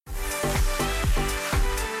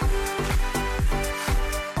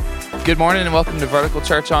Good morning and welcome to Vertical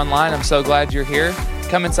Church Online. I'm so glad you're here.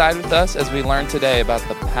 Come inside with us as we learn today about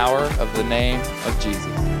the power of the name of Jesus.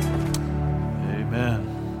 Amen.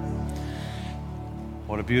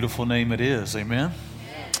 What a beautiful name it is. Amen.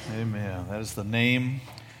 Amen. That is the name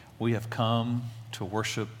we have come to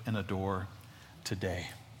worship and adore today.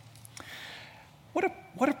 What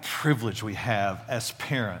a privilege we have as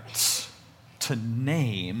parents to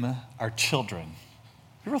name our children.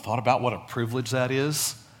 You ever thought about what a privilege that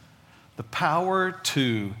is? The power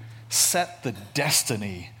to set the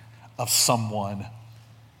destiny of someone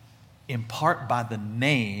in part by the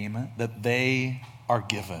name that they are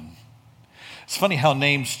given. It's funny how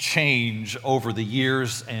names change over the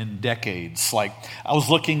years and decades. Like, I was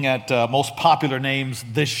looking at most popular names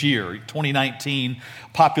this year, 2019,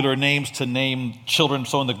 popular names to name children.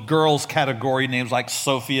 So in the girls category, names like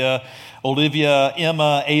Sophia, Olivia,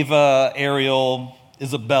 Emma, Ava, Ariel,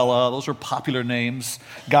 Isabella, those are popular names.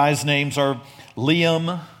 Guys' names are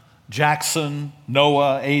Liam, Jackson,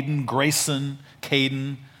 Noah, Aiden, Grayson,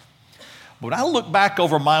 Caden. But when I look back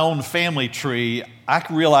over my own family tree, I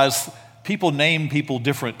can realize people name people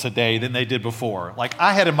different today than they did before. Like,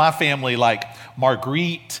 I had in my family like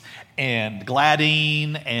Marguerite and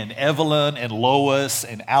Gladine and Evelyn and Lois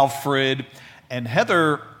and Alfred. And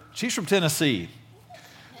Heather, she's from Tennessee.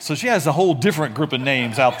 So she has a whole different group of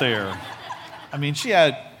names out there. I mean, she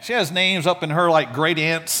has names up in her like great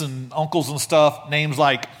aunts and uncles and stuff. Names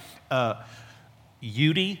like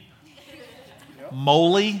Yudi,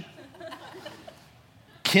 Molly,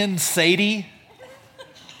 Ken Sadie.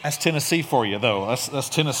 That's Tennessee for you, though. That's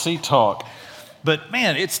Tennessee talk. But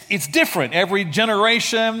man, it's different. Every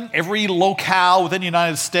generation, every locale within the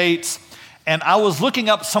United States. And I was looking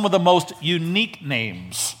up some of the most unique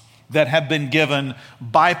names that have been given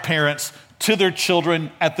by parents to their children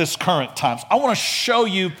at this current time. So I want to show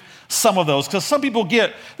you some of those because some people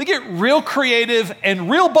get real creative and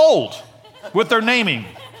real bold with their naming.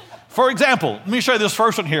 For example, let me show you this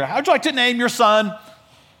first one here. How'd you like to name your son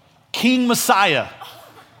King Messiah?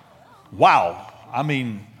 Wow. I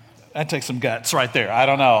mean, that takes some guts right there. I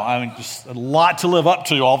don't know. I mean, just a lot to live up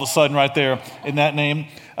to all of a sudden right there in that name.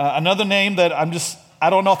 Another name that I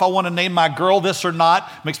don't know if I want to name my girl this or not.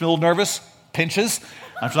 Makes me a little nervous. Pinches.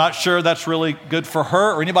 I'm not sure that's really good for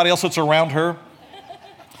her or anybody else that's around her.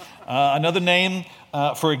 Another name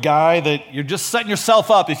for a guy that you're just setting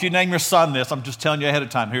yourself up if you name your son this. I'm just telling you ahead of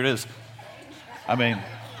time. Here it is. I mean,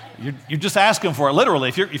 you're just asking for it, literally.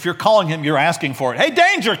 If you're calling him, you're asking for it. Hey,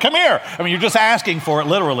 Danger, come here. I mean, you're just asking for it,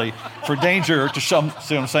 literally, for Danger to show.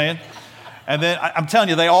 See what I'm saying? And then I'm telling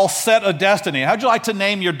you, they all set a destiny. How'd you like to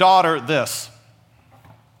name your daughter this?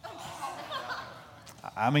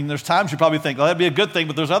 I mean, there's times you probably think, well, that'd be a good thing,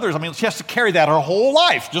 but there's others. I mean, she has to carry that her whole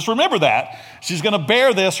life. Just remember that. She's going to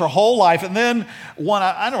bear this her whole life. And then one,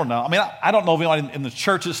 I don't know. I mean, I don't know if anyone in the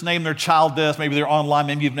church has named their child this. Maybe they're online.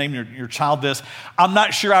 Maybe you've named your child this. I'm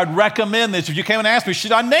not sure I'd recommend this. If you came and asked me,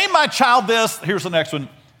 should I name my child this? Here's the next one.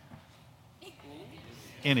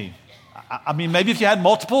 Any. I mean, maybe if you had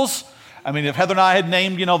multiples. I mean, if Heather and I had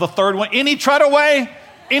named, the third one, Any Treadaway,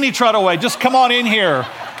 just come on in here.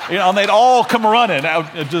 And they'd all come running.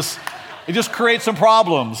 It just creates some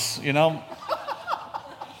problems,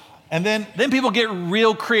 And then people get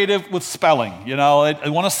real creative with spelling, They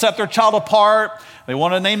want to set their child apart. They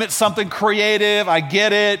want to name it something creative. I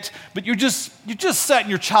get it. But you're just setting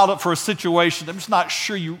your child up for a situation I'm just not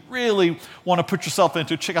sure you really want to put yourself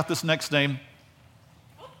into. Check out this next name.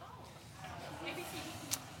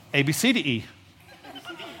 ABCDE.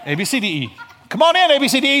 ABCDE. Come on in,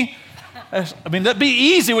 ABCDE. I mean, that'd be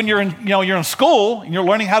easy when you're in school and you're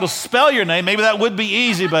learning how to spell your name. Maybe that would be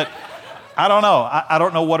easy, but I don't know. I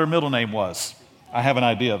don't know what her middle name was. I have an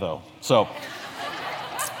idea, though. So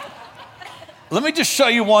let me just show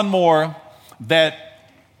you one more that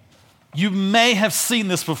you may have seen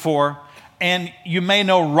this before and you may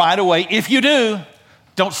know right away. If you do,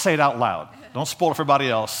 don't say it out loud. Don't spoil it for everybody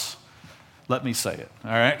else. Let me say it,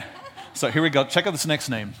 all right? So here we go. Check out this next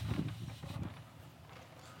name.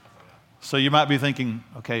 So you might be thinking,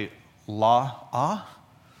 okay, La-ah?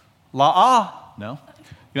 La-ah? No.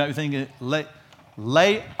 You might be thinking,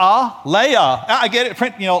 Leia? I get it.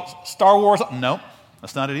 Print, Star Wars. No,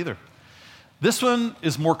 that's not it either. This one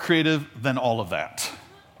is more creative than all of that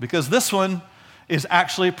because this one is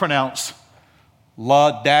actually pronounced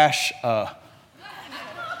La-dash-a.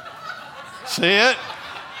 See it?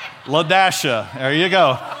 La-dash-a. There you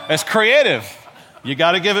go. It's creative. You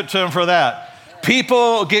got to give it to them for that.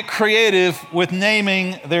 People get creative with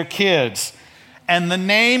naming their kids. And the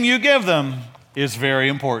name you give them is very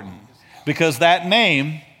important because that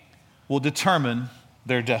name will determine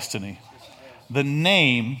their destiny. The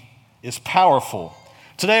name is powerful.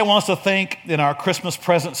 Today I want us to think in our Christmas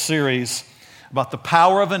present series about the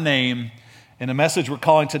power of a name. In a message we're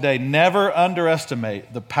calling today, Never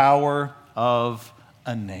Underestimate the Power of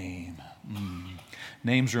a Name.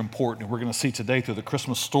 Names are important, and we're going to see today through the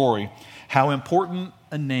Christmas story how important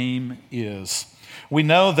a name is. We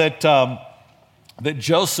know that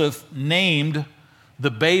Joseph named the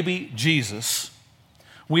baby Jesus.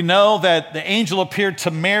 We know that the angel appeared to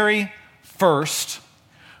Mary first.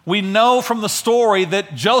 We know from the story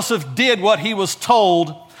that Joseph did what he was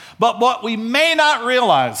told, but what we may not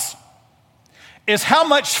realize is how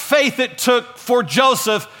much faith it took for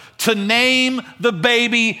Joseph to name the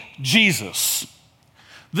baby Jesus.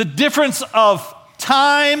 The difference of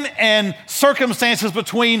time and circumstances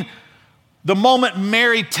between the moment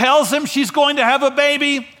Mary tells him she's going to have a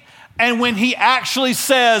baby and when he actually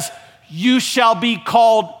says, "You shall be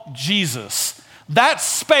called Jesus." That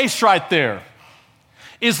space right there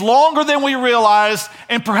is longer than we realize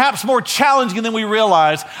and perhaps more challenging than we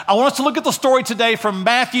realize. I want us to look at the story today from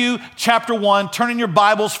Matthew chapter 1. Turn in your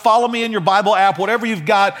Bibles, follow me in your Bible app, whatever you've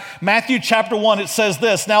got. Matthew chapter 1, it says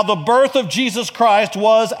this: "Now the birth of Jesus Christ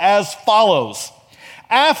was as follows.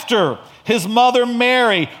 After his mother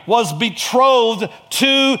Mary was betrothed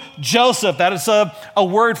to Joseph." That is a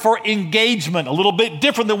word for engagement, a little bit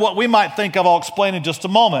different than what we might think of. I'll explain in just a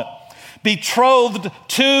moment. Betrothed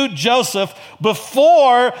to Joseph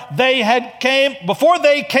before they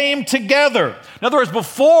came together. In other words,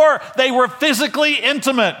 before they were physically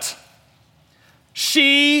intimate.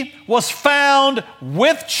 She was found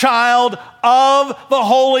with child of the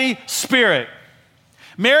Holy Spirit.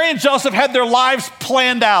 Mary and Joseph had their lives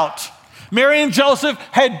planned out. Mary and Joseph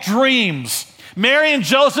had dreams. Mary and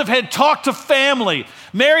Joseph had talked to family.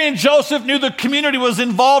 Mary and Joseph knew the community was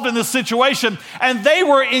involved in this situation, and they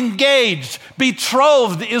were engaged.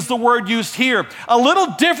 Betrothed is the word used here. A little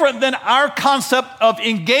different than our concept of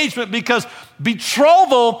engagement, because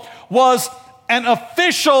betrothal was an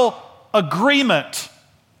official agreement.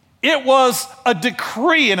 It was a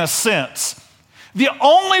decree in a sense. The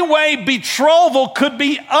only way betrothal could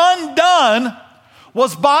be undone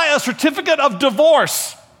was by a certificate of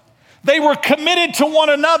divorce. They were committed to one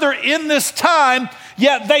another in this time,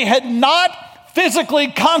 yet they had not physically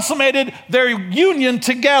consummated their union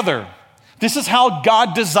together. This is how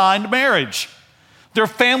God designed marriage. Their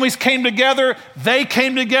families came together, they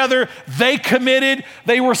committed,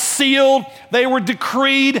 they were sealed, they were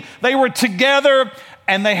decreed, they were together,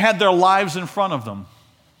 and they had their lives in front of them.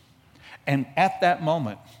 And at that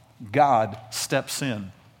moment, God steps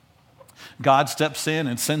in. God steps in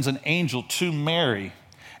and sends an angel to Mary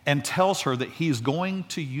and tells her that he's going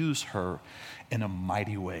to use her in a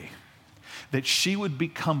mighty way, that she would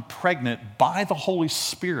become pregnant by the Holy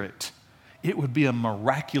Spirit. It would be a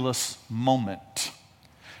miraculous moment.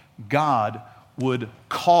 God would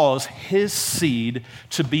cause his seed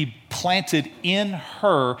to be planted in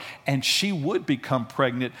her, and she would become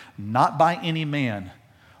pregnant, not by any man,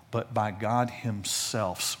 but by God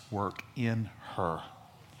himself's work in her.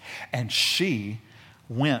 And she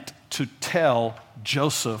went to tell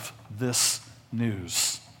Joseph this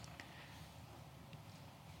news.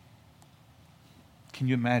 Can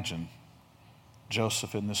you imagine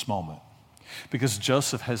Joseph in this moment? Because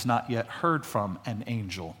Joseph has not yet heard from an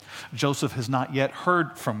angel. Joseph has not yet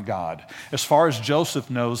heard from God. As far as Joseph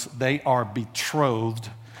knows, they are betrothed.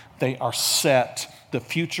 They are set. The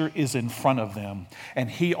future is in front of them.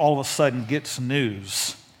 And he all of a sudden gets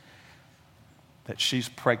news that she's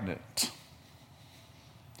pregnant.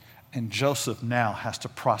 And Joseph now has to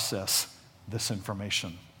process this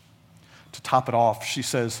information. To top it off, she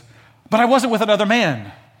says, "But I wasn't with another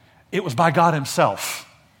man. It was by God himself."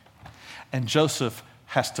 And Joseph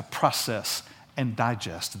has to process and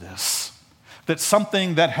digest this. That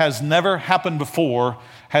something that has never happened before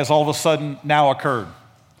has all of a sudden now occurred.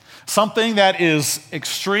 Something that is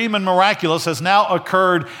extreme and miraculous has now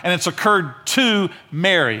occurred, and it's occurred to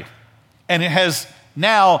Mary. And it has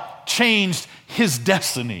now changed his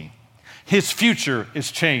destiny. His future is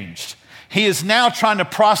changed. He is now trying to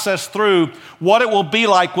process through what it will be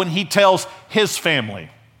like when he tells his family.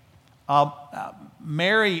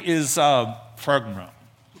 Mary is pregnant.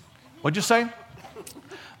 What'd you say?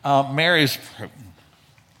 Mary's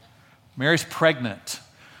pregnant.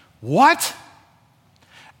 What?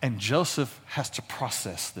 And Joseph has to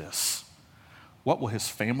process this. What will his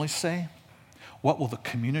family say? What will the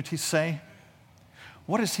community say?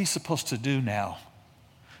 What is he supposed to do now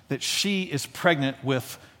that she is pregnant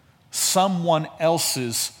with someone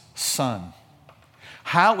else's son?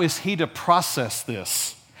 How is he to process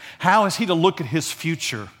this? How is he to look at his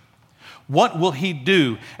future? What will he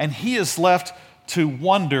do? And he is left to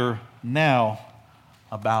wonder now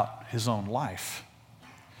about his own life.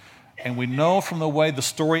 And we know from the way the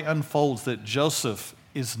story unfolds that Joseph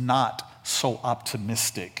is not so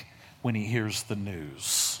optimistic when he hears the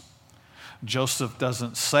news. Joseph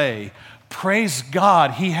doesn't say, "Praise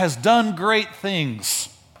God, he has done great things."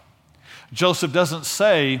 Joseph doesn't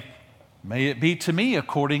say, "May it be to me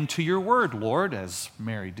according to your word, Lord," as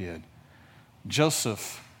Mary did.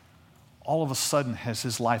 Joseph, all of a sudden, has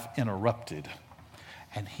his life interrupted,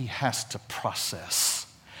 and he has to process,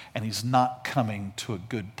 and he's not coming to a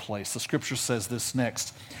good place. The scripture says this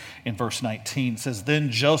next in verse 19. It says,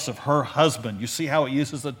 "Then Joseph, her husband," you see how it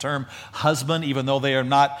uses the term husband, even though they are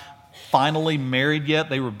not finally married yet,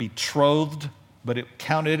 they were betrothed, but it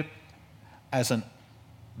counted as a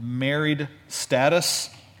married status.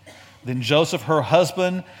 "Then Joseph, her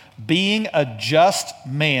husband, being a just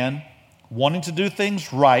man, wanting to do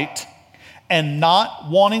things right, and not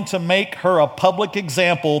wanting to make her a public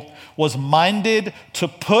example, was minded to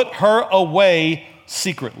put her away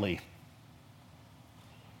secretly."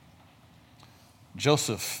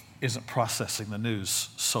 Joseph isn't processing the news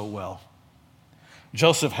so well.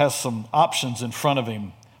 Joseph has some options in front of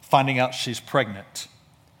him, finding out she's pregnant.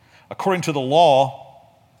 According to the law,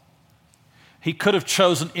 he could have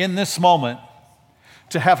chosen in this moment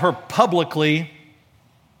to have her publicly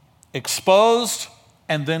exposed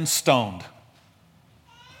and then stoned.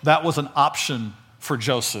 That was an option for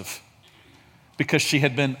Joseph because she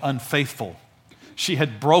had been unfaithful. She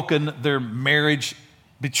had broken their marriage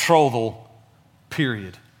betrothal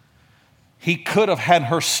period. He could have had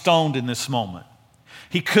her stoned in this moment.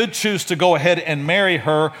 He could choose to go ahead and marry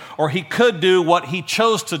her, or he could do what he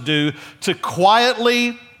chose to do, to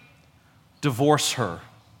quietly divorce her.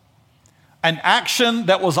 An action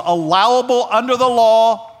that was allowable under the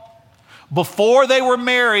law before they were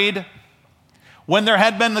married, when there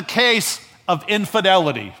had been the case of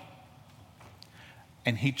infidelity.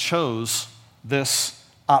 And he chose this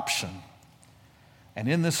option. And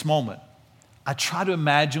in this moment, I try to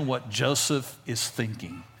imagine what Joseph is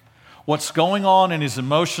thinking, what's going on in his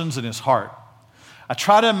emotions and his heart. I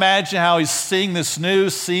try to imagine how he's seeing this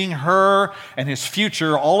news, seeing her and his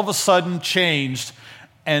future all of a sudden changed,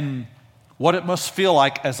 and what it must feel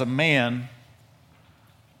like as a man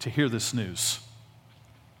to hear this news.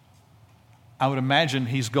 I would imagine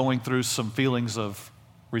he's going through some feelings of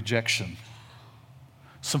rejection,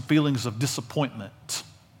 some feelings of disappointment,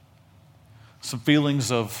 some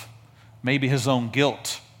feelings of maybe his own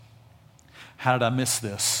guilt. How did I miss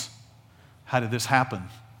this? How did this happen?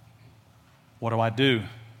 What do I do?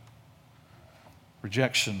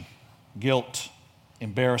 Rejection, guilt,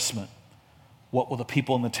 embarrassment. What will the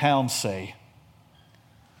people in the town say?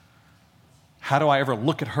 How do I ever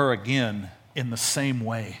look at her again in the same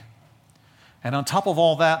way? And on top of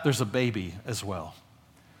all that, there's a baby as well.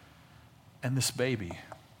 And this baby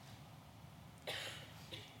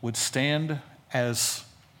would stand as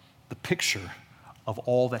the picture of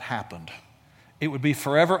all that happened. It would be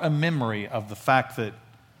forever a memory of the fact that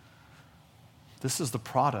this is the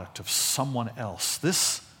product of someone else.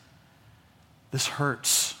 This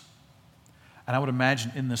hurts. And I would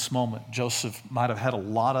imagine in this moment, Joseph might have had a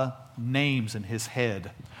lot of names in his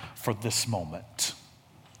head for this moment.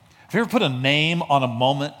 Have you ever put a name on a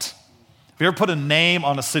moment? Have you ever put a name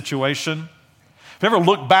on a situation? Have you ever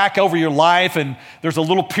looked back over your life and there's a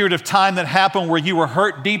little period of time that happened where you were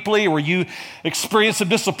hurt deeply, where you experienced some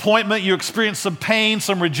disappointment, you experienced some pain,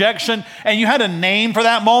 some rejection, and you had a name for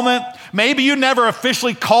that moment? Maybe you never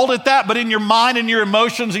officially called it that, but in your mind and your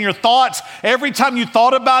emotions and your thoughts, every time you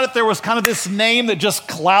thought about it, there was kind of this name that just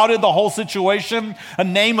clouded the whole situation, a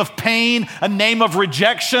name of pain, a name of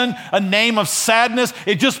rejection, a name of sadness.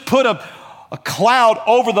 It just put a cloud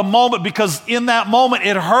over the moment because in that moment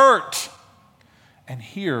it hurt. And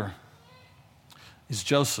here is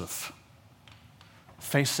Joseph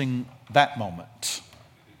facing that moment.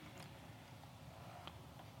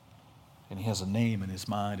 And he has a name in his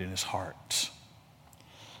mind and his heart.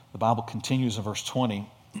 The Bible continues in verse 20.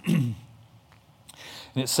 And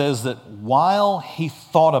it says that while he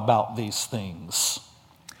thought about these things,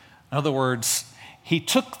 in other words, he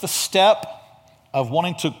took the step of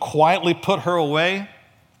wanting to quietly put her away,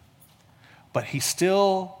 but he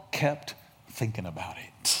still kept thinking about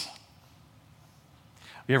it.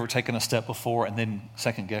 Have you ever taken a step before and then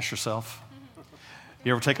second guess yourself?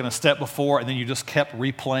 You ever taken a step before and then you just kept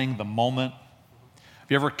replaying the moment?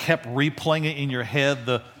 Have you ever kept replaying it in your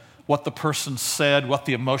head, what the person said, what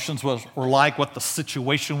the emotions were like, what the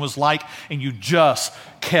situation was like, and you just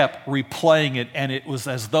kept replaying it, and it was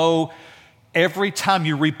as though every time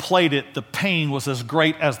you replayed it, the pain was as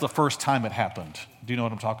great as the first time it happened. Do you know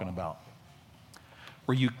what I'm talking about?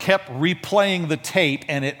 where you kept replaying the tape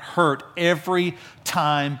and it hurt every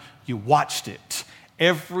time you watched it,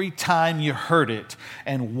 every time you heard it.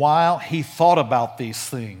 And while he thought about these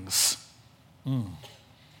things,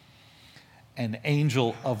 an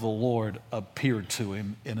angel of the Lord appeared to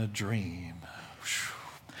him in a dream.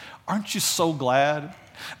 Aren't you so glad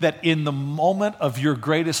that in the moment of your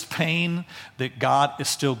greatest pain, that God is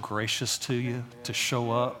still gracious to you to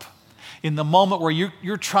show up? In the moment where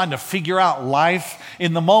you're trying to figure out life,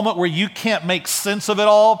 in the moment where you can't make sense of it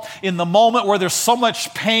all, in the moment where there's so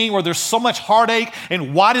much pain, where there's so much heartache,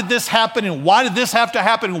 and why did this happen, and why did this have to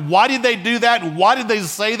happen, and why did they do that, and why did they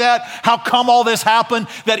say that, how come all this happened,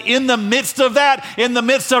 that in the midst of that, in the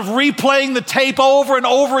midst of replaying the tape over and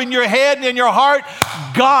over in your head and in your heart,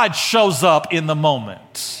 God shows up in the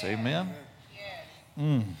moment. Amen?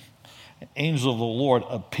 An angel of the Lord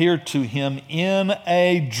appeared to him in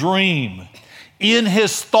a dream, in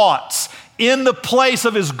his thoughts, in the place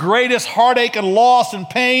of his greatest heartache and loss and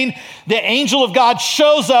pain. The angel of God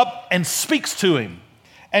shows up and speaks to him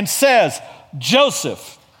and says,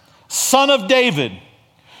 Joseph, son of David,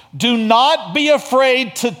 do not be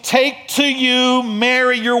afraid to take to you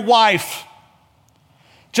Mary, your wife.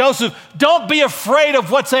 Joseph, don't be afraid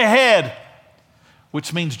of what's ahead,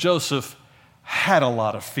 which means Joseph had a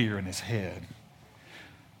lot of fear in his head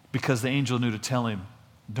because the angel knew to tell him,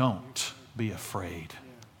 don't be afraid.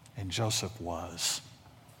 And Joseph was.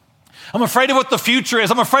 I'm afraid of what the future is.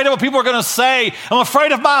 I'm afraid of what people are going to say. I'm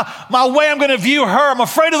afraid of my way I'm going to view her. I'm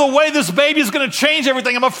afraid of the way this baby is going to change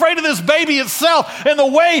everything. I'm afraid of this baby itself and the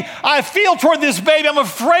way I feel toward this baby. I'm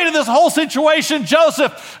afraid of this whole situation.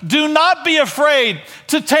 Joseph, do not be afraid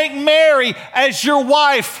to take Mary as your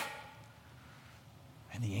wife.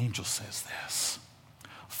 And the angel says this,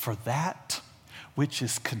 for that which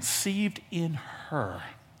is conceived in her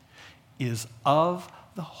is of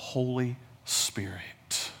the Holy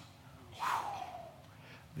Spirit. Whew.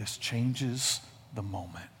 This changes the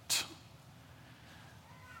moment.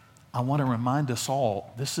 I want to remind us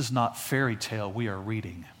all, this is not fairy tale we are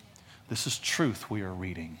reading. This is truth we are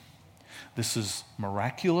reading. This is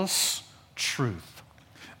miraculous truth.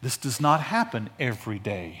 This does not happen every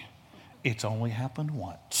day. It's only happened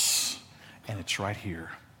once, and it's right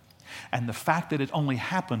here. And the fact that it only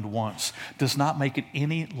happened once does not make it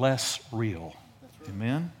any less real.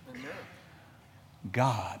 Amen?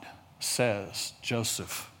 God says,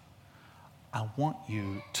 Joseph, I want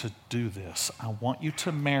you to do this. I want you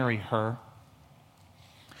to marry her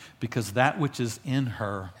because that which is in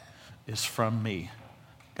her is from me,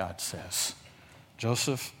 God says.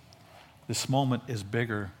 Joseph, this moment is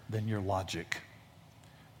bigger than your logic.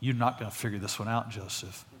 You're not going to figure this one out,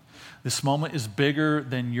 Joseph. This moment is bigger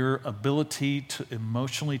than your ability to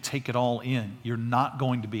emotionally take it all in. You're not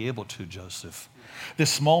going to be able to, Joseph.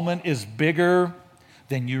 This moment is bigger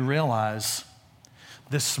than you realize.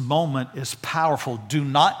 This moment is powerful. Do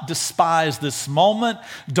not despise this moment.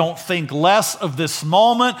 Don't think less of this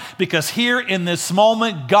moment, because here in this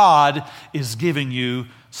moment, God is giving you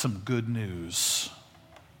some good news.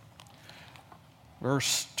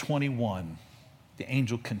 Verse 21. The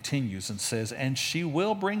angel continues and says, and she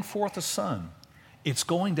will bring forth a son. It's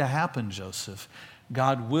going to happen, Joseph.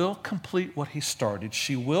 God will complete what he started.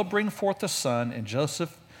 She will bring forth a son, and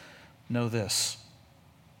Joseph, know this,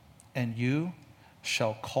 and you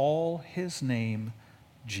shall call his name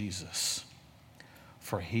Jesus,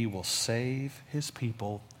 for he will save his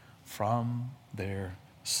people from their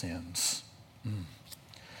sins.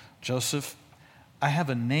 Joseph, I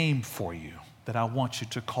have a name for you that I want you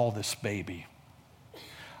to call this baby.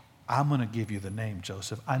 I'm going to give you the name,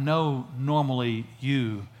 Joseph. I know normally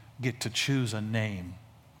you get to choose a name.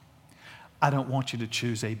 I don't want you to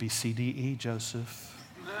choose A, B, C, D, E, Joseph.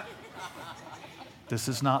 This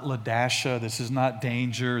is not Ladasha. This is not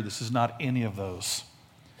danger. This is not any of those.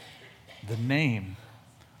 The name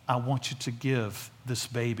I want you to give this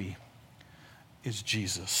baby is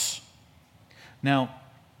Jesus. Now,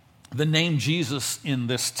 the name Jesus in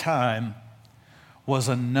this time was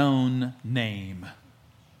a known name.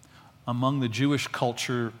 Among the Jewish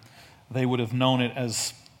culture, they would have known it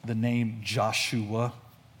as the name Joshua,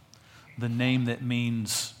 the name that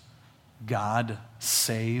means God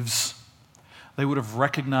saves. They would have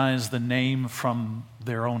recognized the name from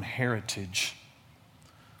their own heritage,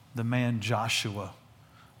 the man Joshua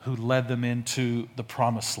who led them into the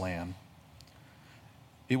promised land.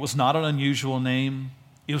 It was not an unusual name.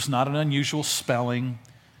 It was not an unusual spelling.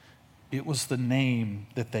 It was the name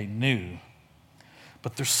that they knew.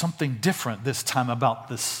 But there's something different this time about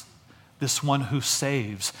this one who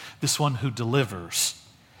saves, this one who delivers.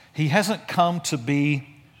 He hasn't come to be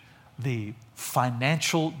the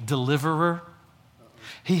financial deliverer.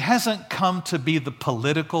 He hasn't come to be the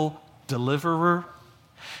political deliverer.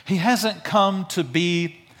 He hasn't come to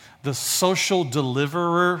be the social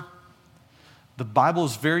deliverer. The Bible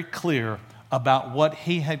is very clear about what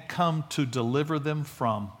he had come to deliver them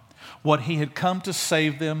from, what he had come to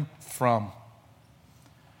save them from.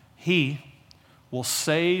 He will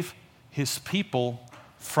save his people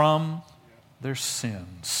from their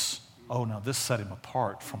sins. Oh, now this set him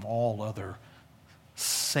apart from all other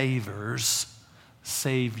saviors,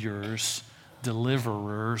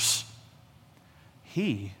 deliverers.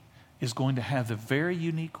 He is going to have the very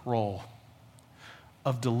unique role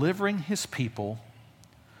of delivering his people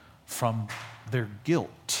from their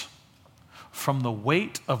guilt, from the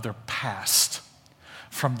weight of their past,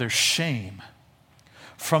 from their shame,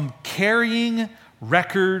 from carrying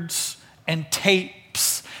records and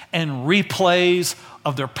tapes and replays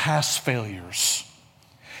of their past failures.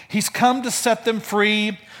 He's come to set them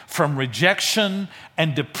free from rejection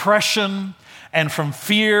and depression and from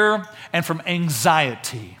fear and from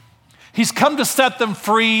anxiety. He's come to set them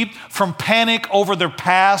free from panic over their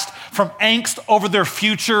past, from angst over their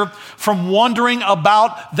future, from wondering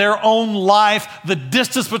about their own life, the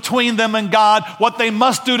distance between them and God, what they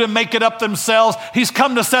must do to make it up themselves. He's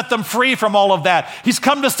come to set them free from all of that. He's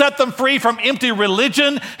come to set them free from empty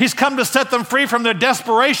religion. He's come to set them free from their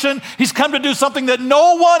desperation. He's come to do something that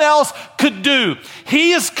no one else could do.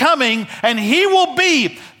 He is coming, and he will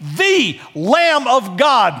be the Lamb of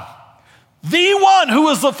God, the one who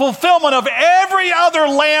is the fulfillment of every other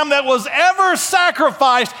lamb that was ever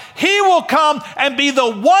sacrificed. He will come and be the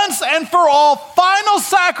once and for all final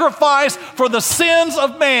sacrifice for the sins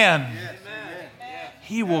of man. Yes.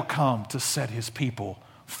 He will come to set his people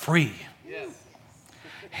free. Yes.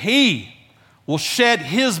 He will shed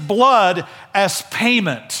his blood as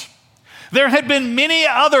payment. There had been many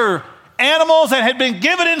other animals that had been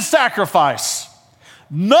given in sacrifice.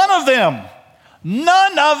 None of them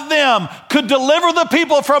could deliver the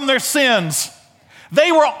people from their sins.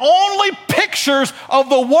 They were only pictures of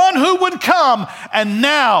the one who would come, and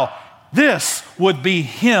now this would be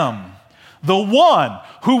him, the one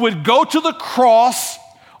who would go to the cross,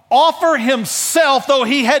 offer himself, though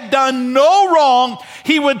he had done no wrong.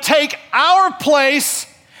 He would take our place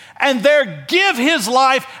and there give his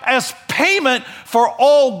life as payment for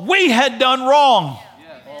all we had done wrong.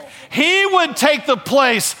 He would take the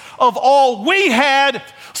place of all we had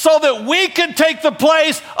so that we could take the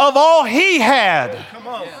place of all he had. Come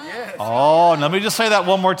on. Yes. Oh, let me just say that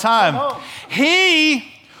one more time. He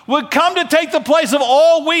would come to take the place of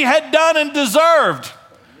all we had done and deserved.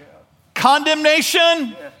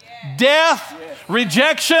 Condemnation, death,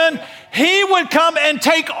 rejection. He would come and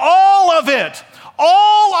take all of it,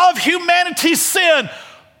 all of humanity's sin,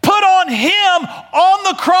 put on him on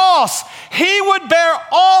the cross. He would bear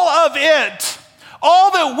all of it,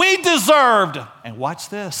 all that we deserved. And watch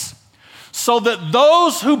this. So that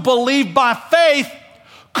those who believe by faith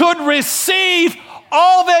could receive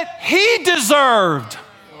all that he deserved.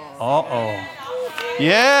 Uh-oh.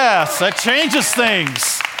 Yes, that changes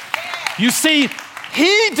things. You see,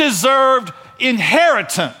 he deserved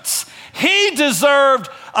inheritance. He deserved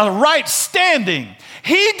a right standing.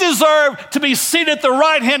 He deserved to be seated at the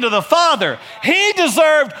right hand of the Father. He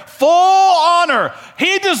deserved full honor.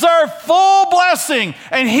 He deserved full blessing.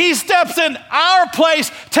 And he steps in our place,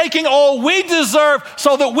 taking all we deserve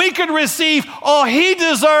so that we could receive all he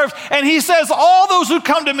deserves. And he says, all those who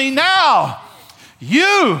come to me now,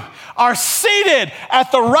 you are seated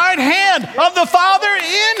at the right hand of the Father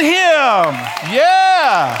in him.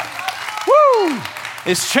 Yeah. Woo.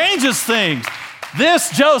 It changes things. This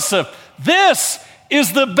Joseph, this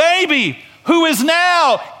is the baby who is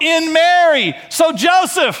now in Mary. So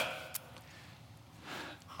Joseph,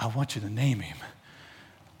 I want you to name him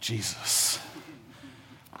Jesus,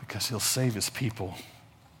 because he'll save his people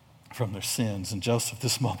from their sins. And Joseph,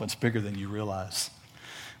 this moment's bigger than you realize.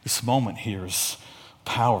 This moment here is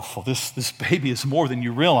powerful. This baby is more than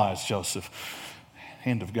you realize, Joseph. The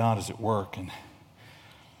hand of God is at work. And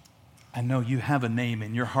I know you have a name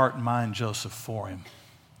in your heart and mind, Joseph, for him.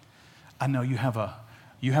 I know you have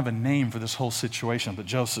a name for this whole situation, but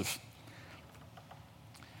Joseph,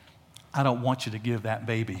 I don't want you to give that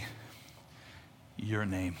baby your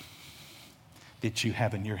name that you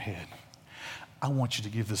have in your head. I want you to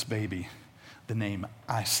give this baby the name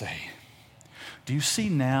I say. Do you see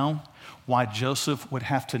now why Joseph would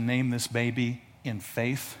have to name this baby in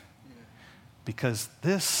faith? Because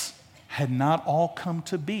this had not all come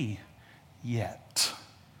to be yet.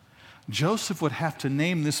 Joseph would have to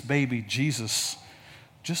name this baby Jesus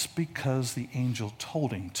just because the angel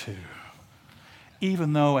told him to,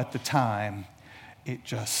 even though at the time it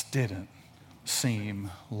just didn't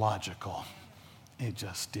seem logical. It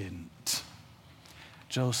just didn't.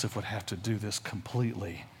 Joseph would have to do this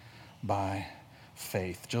completely by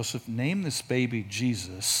faith. Joseph named this baby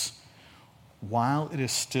Jesus while it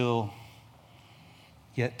is still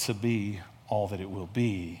yet to be all that it will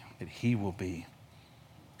be, that he will be.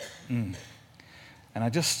 And I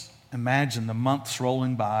just imagine the months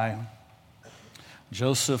rolling by,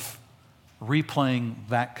 Joseph replaying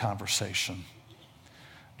that conversation,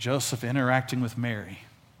 Joseph interacting with Mary,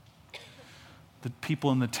 the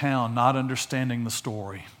people in the town not understanding the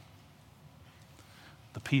story,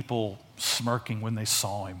 the people smirking when they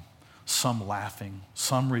saw him, some laughing,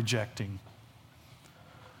 some rejecting,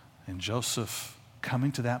 and Joseph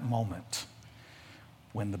coming to that moment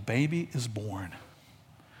when the baby is born,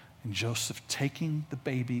 and Joseph taking the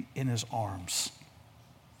baby in his arms.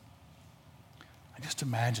 I just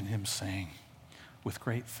imagine him saying with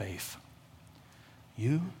great faith,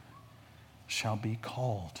 "You shall be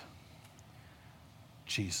called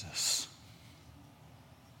Jesus."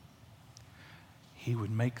 He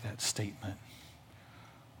would make that statement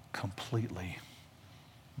completely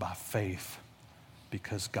by faith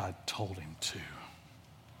because God told him to.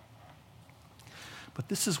 But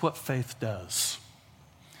this is what faith does.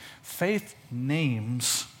 Faith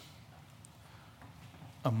names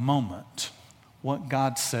a moment what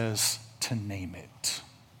God says to name it,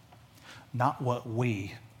 not what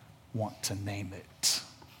we want to name it.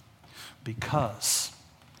 Because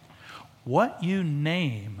what you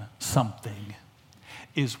name something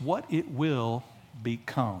is what it will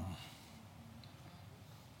become.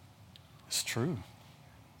 It's true.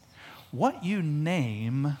 What you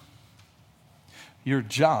name your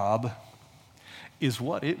job is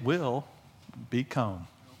what it will become.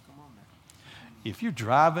 If you're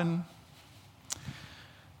driving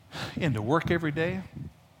into work every day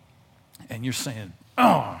and you're saying, "Oh,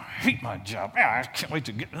 I hate my job. I can't wait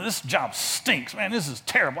to get this job stinks. Man, this is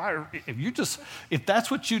terrible." If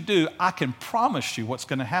that's what you do, I can promise you what's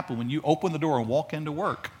going to happen when you open the door and walk into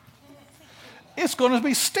work. It's going to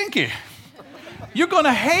be stinky. You're going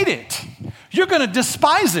to hate it. You're going to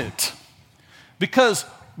despise it. Because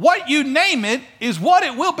what you name it is what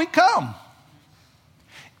it will become.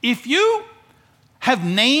 If you have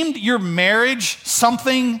named your marriage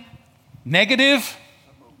something negative,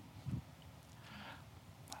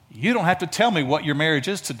 you don't have to tell me what your marriage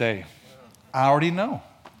is today. I already know.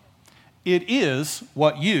 It is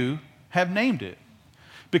what you have named it.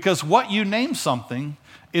 Because what you name something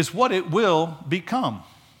is what it will become.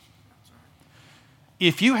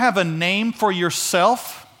 If you have a name for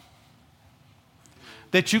yourself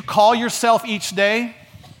that you call yourself each day,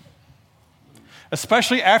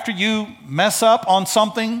 especially after you mess up on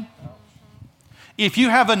something, if you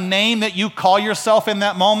have a name that you call yourself in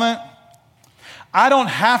that moment, I don't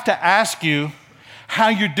have to ask you how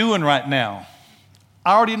you're doing right now.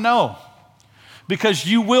 I already know. Because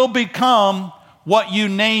you will become what you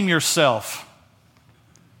name yourself.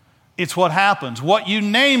 It's what happens. What you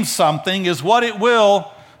name something is what it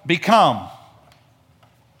will become.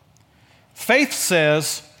 Faith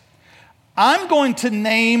says, I'm going to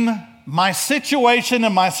name my situation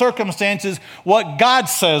and my circumstances what God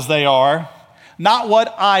says they are, not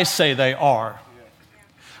what I say they are.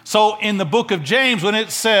 So in the book of James, when it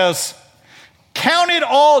says, count it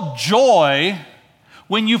all joy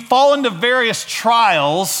when you fall into various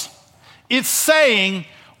trials, it's saying,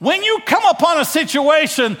 when you come upon a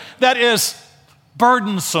situation that is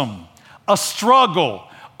burdensome, a struggle,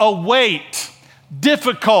 a weight,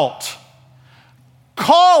 difficult,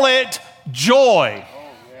 call it joy.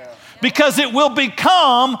 Because it will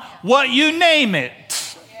become what you name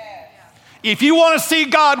it. If you want to see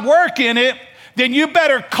God work in it, then you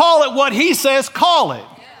better call it what He says call it.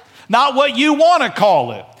 Not what you want to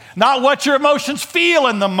call it. Not what your emotions feel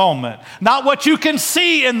in the moment. Not what you can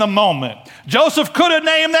see in the moment. Joseph could have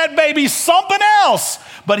named that baby something else,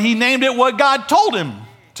 but he named it what God told him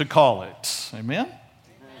to call it. Amen?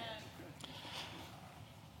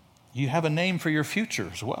 You have a name for your future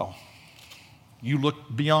as well. You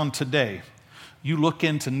look beyond today. You look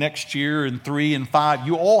into next year and 3 and 5.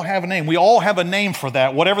 You all have a name. We all have a name for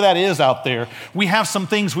that, whatever that is out there. We have some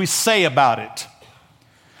things we say about it.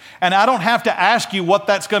 And I don't have to ask you what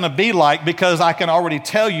that's going to be like because I can already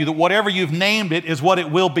tell you that whatever you've named it is what it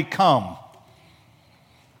will become.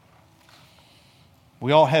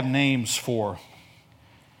 We all have names for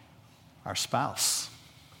our spouse.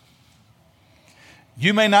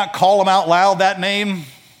 You may not call them out loud, that name.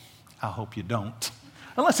 I hope you don't.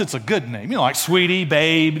 Unless it's a good name, like sweetie,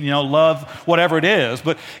 babe, love, whatever it is.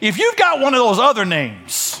 But if you've got one of those other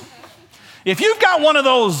names, if you've got one of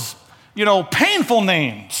those, painful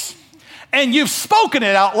names, and you've spoken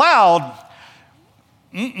it out loud,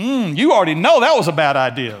 you already know that was a bad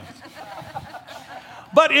idea.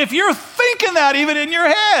 But if you're thinking that even in your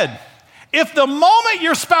head, if the moment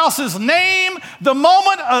your spouse's name, the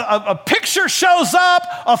moment a picture shows up,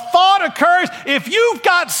 a thought occurs, if you've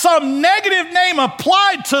got some negative name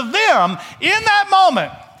applied to them in that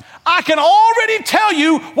moment, I can already tell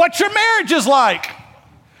you what your marriage is like,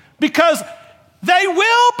 because they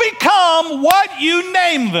will become what you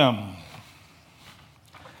name them.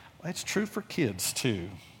 It's true for kids too.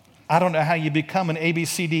 I don't know how you become an A, B,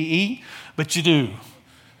 C, D, E, but you do.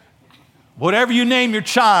 Whatever you name your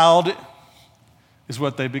child is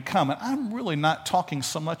what they become. And I'm really not talking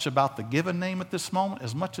so much about the given name at this moment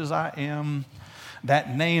as much as I am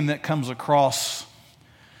that name that comes across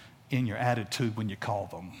in your attitude when you call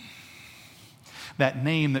them. That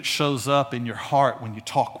name that shows up in your heart when you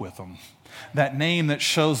talk with them. That name that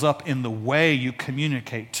shows up in the way you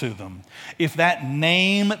communicate to them. If that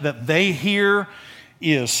name that they hear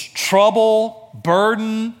is trouble,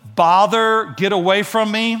 burden, bother, get away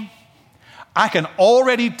from me, I can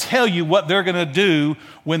already tell you what they're going to do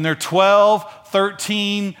when they're 12,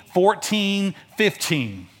 13, 14,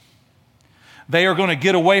 15. They are going to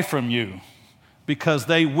get away from you because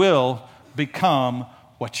they will become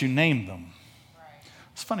what you name them.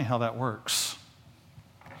 It's funny how that works.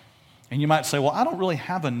 And you might say, well, I don't really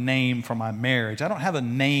have a name for my marriage. I don't have a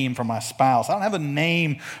name for my spouse. I don't have a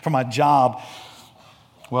name for my job.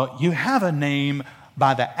 Well, you have a name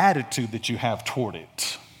by the attitude that you have toward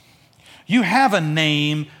it. You have a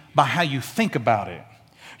name by how you think about it.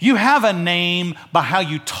 You have a name by how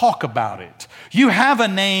you talk about it. You have a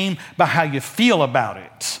name by how you feel about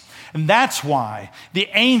it. And that's why the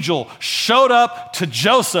angel showed up to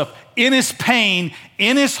Joseph in his pain,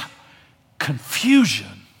 in his confusion,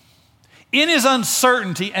 in his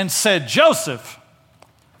uncertainty, and said, Joseph,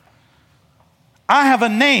 I have a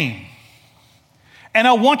name, and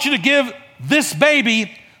I want you to give this baby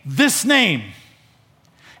this name.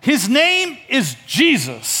 His name is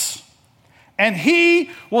Jesus, and he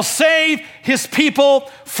will save his people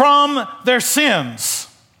from their sins.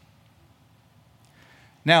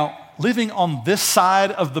 Now, living on this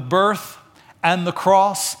side of the birth and the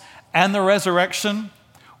cross and the resurrection,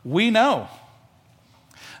 we know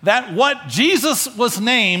that what Jesus was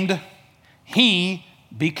named, he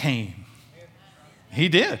became. He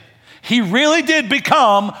did. He really did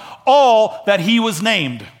become all that he was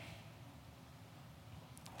named.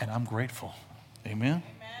 And I'm grateful. Amen?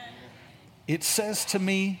 Amen. It says to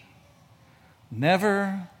me,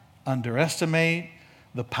 never underestimate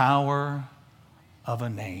the power of a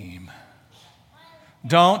name.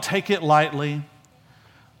 Don't take it lightly.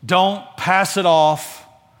 Don't pass it off.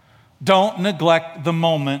 Don't neglect the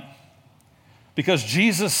moment, because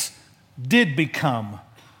Jesus did become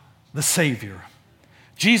the Savior.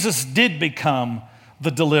 Jesus did become the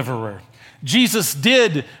deliverer. Jesus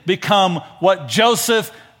did become what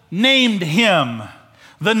Joseph named him.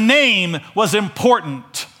 The name was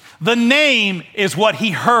important. The name is what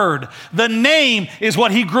he heard. The name is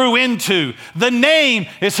what he grew into. The name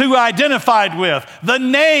is who he identified with. The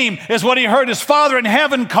name is what he heard his Father in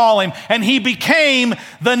heaven call him, and he became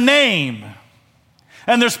the name.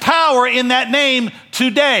 And there's power in that name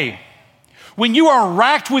today. When you are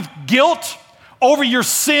racked with guilt over your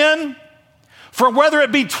sin, for whether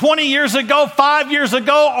it be 20 years ago, 5 years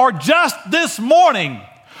ago, or just this morning,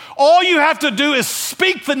 all you have to do is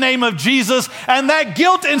speak the name of Jesus, and that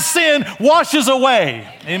guilt and sin washes away.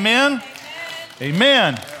 Amen?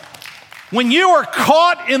 Amen. When you are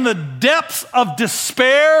caught in the depths of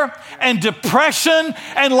despair and depression,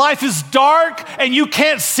 and life is dark, and you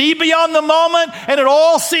can't see beyond the moment, and it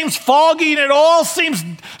all seems foggy, and it all seems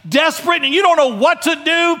desperate, and you don't know what to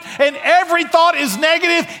do, and every thought is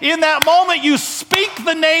negative, in that moment you speak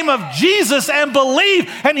the name of Jesus and believe,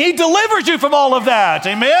 and he delivers you from all of that.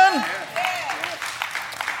 Amen?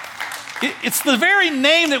 It's the very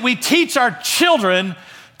name that we teach our children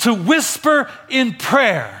to whisper in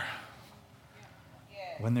prayer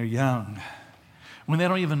when they're young, when they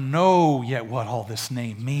don't even know yet what all this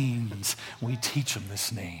name means. We teach them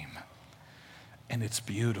this name. And it's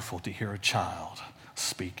beautiful to hear a child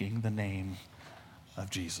speaking the name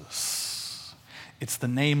of Jesus. It's the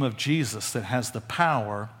name of Jesus that has the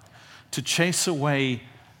power to chase away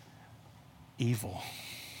evil.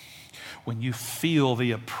 When you feel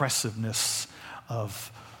the oppressiveness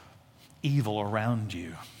of evil around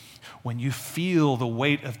you, when you feel the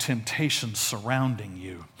weight of temptation surrounding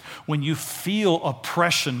you, when you feel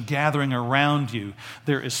oppression gathering around you,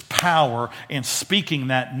 there is power in speaking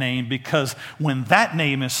that name, because when that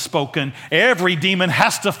name is spoken, every demon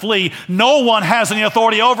has to flee. No one has any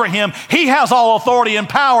authority over him. He has all authority and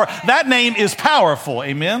power. That name is powerful.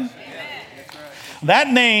 Amen? That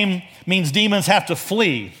name means demons have to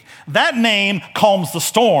flee. That name calms the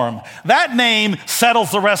storm. That name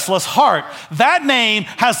settles the restless heart. That name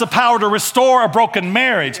has the power to restore a broken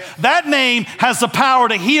marriage. That name has the power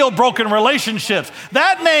to heal broken relationships.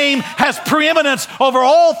 That name has preeminence over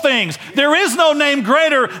all things. There is no name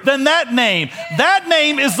greater than that name. That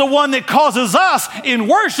name is the one that causes us in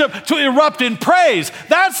worship to erupt in praise.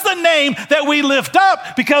 That's the name that we lift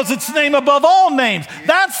up because it's the name above all names.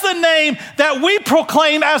 That's the name that we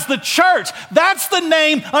proclaim as the church. That's the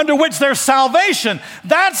name under which there's salvation.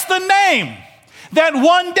 That's the name that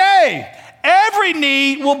one day every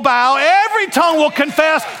knee will bow, every tongue will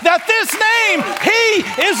confess that this name, He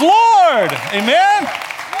is Lord. Amen?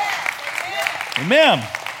 Amen.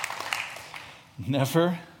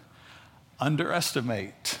 Never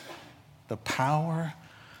underestimate the power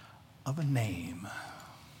of a name.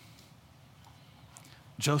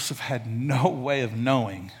 Joseph had no way of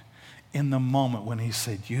knowing in the moment when he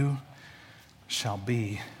said, "You shall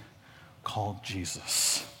be called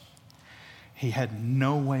Jesus." He had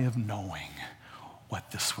no way of knowing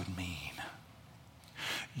what this would mean.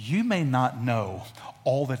 You may not know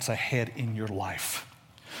all that's ahead in your life.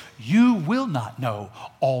 You will not know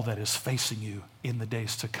all that is facing you in the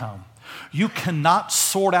days to come. You cannot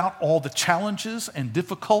sort out all the challenges and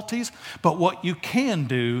difficulties, but what you can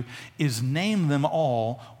do is name them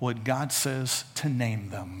all what God says to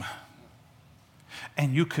name them.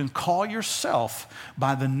 And you can call yourself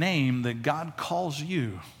by the name that God calls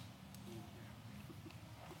you.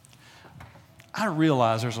 I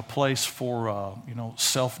realize there's a place for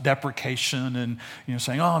self-deprecation and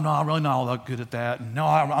saying, "Oh no, I'm really not all that good at that." And, "No,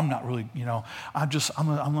 I'm not really.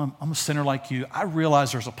 I'm a sinner like you." I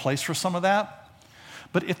realize there's a place for some of that,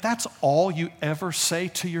 but if that's all you ever say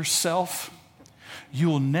to yourself, you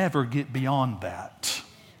will never get beyond that.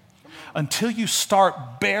 Until you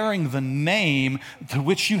start bearing the name to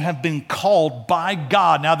which you have been called by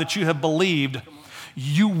God, now that you have believed,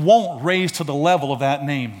 you won't raise to the level of that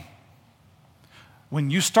name. When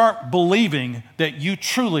you start believing that you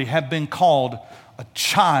truly have been called a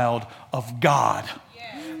child of God,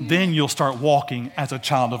 then you'll start walking as a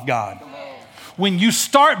child of God. When you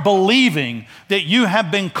start believing that you have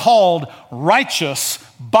been called righteous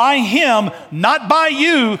by Him, not by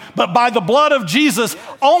you, but by the blood of Jesus,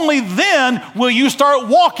 only then will you start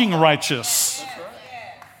walking righteous.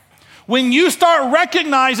 When you start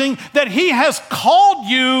recognizing that He has called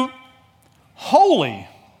you holy.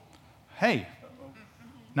 Hey,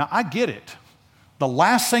 now I get it. The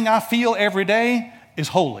last thing I feel every day is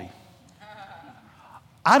holy.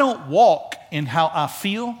 I don't walk in how I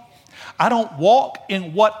feel. I don't walk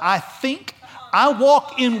in what I think. I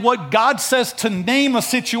walk in what God says to name a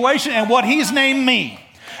situation and what He's named me.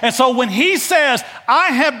 And so when He says,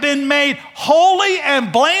 "I have been made holy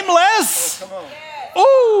and blameless,"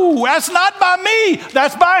 ooh, that's not by me,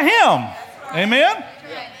 that's by Him. Amen?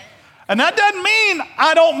 And that doesn't mean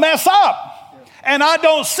I don't mess up and I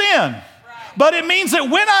don't sin. But it means that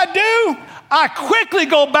when I do, I quickly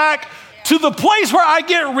go back to the place where I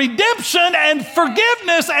get redemption and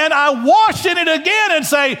forgiveness, and I wash in it again and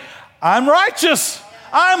say, "I'm righteous,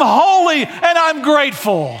 I'm holy, and I'm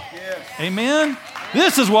grateful." Yes. Amen?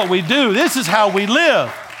 This is what we do. This is how we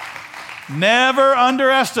live. Never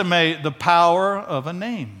underestimate the power of a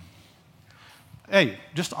name. Hey,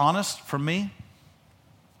 just honest, for me,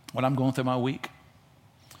 when I'm going through my week,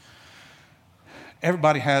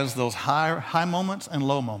 everybody has those high moments and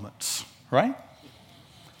low moments, right?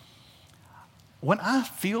 When I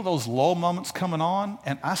feel those low moments coming on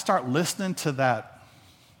and I start listening to that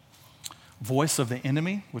voice of the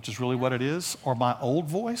enemy, which is really what it is, or my old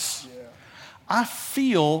voice, I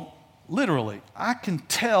feel, literally, I can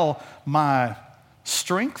tell my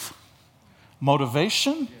strength,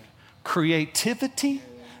 motivation, creativity,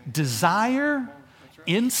 desire,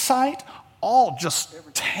 insight, all just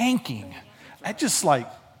tanking. I just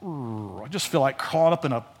feel like caught up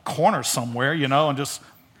in a corner somewhere, and just,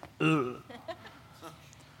 ugh.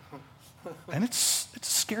 And it's a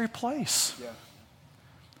scary place. Yeah.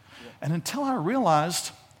 Yeah. And until I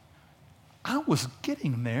realized I was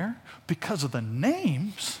getting there because of the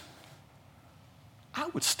names, I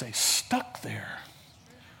would stay stuck there.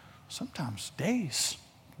 Sometimes days,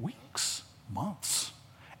 weeks, months,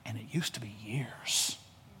 and it used to be years.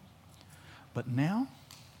 But now,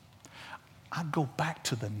 I go back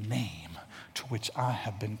to the name to which I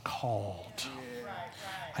have been called.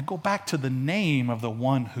 I go back to the name of the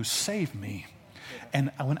one who saved me.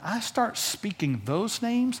 And when I start speaking those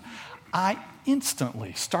names, I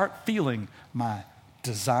instantly start feeling my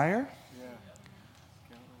desire,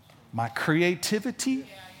 my creativity,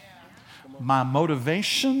 my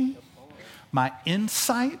motivation, my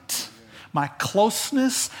insight, my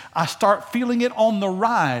closeness. I start feeling it on the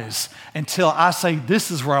rise until I say, this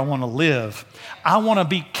is where I want to live. I want to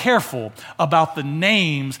be careful about the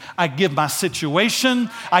names I give my situation,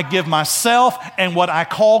 I give myself, and what I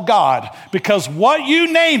call God. Because what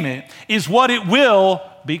you name it is what it will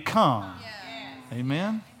become.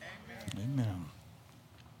 Amen? Amen.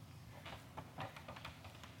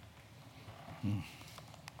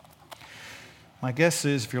 My guess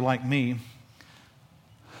is, if you're like me,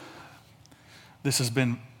 this has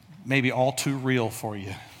been maybe all too real for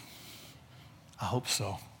you. I hope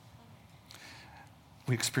so.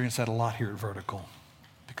 We experience that a lot here at Vertical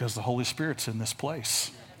because the Holy Spirit's in this place.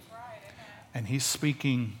 And He's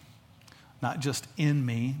speaking not just in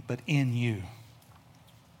me, but in you.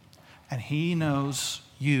 And He knows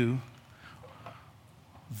you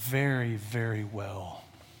very, very well.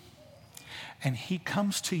 And He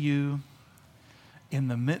comes to you in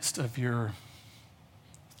the midst of your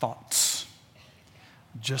thoughts,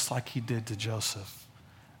 just like He did to Joseph,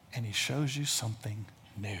 and He shows you something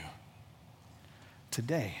new.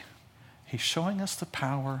 Today, He's showing us the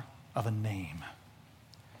power of a name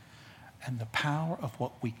and the power of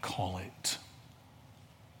what we call it.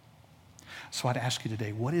 So I'd ask you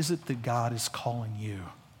today, what is it that God is calling you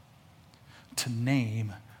to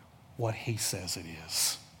name what He says it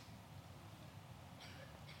is?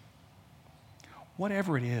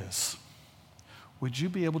 Whatever it is, would you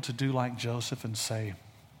be able to do like Joseph and say,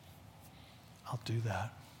 I'll do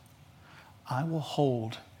that. I will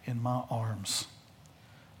hold in my arms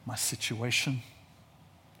my situation,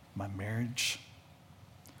 my marriage,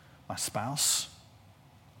 my spouse,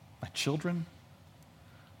 my children,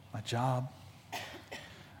 my job,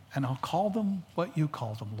 and I'll call them what you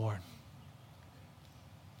call them, Lord.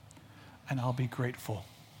 And I'll be grateful.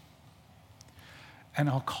 And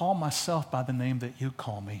I'll call myself by the name that you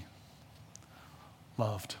call me,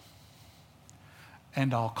 loved.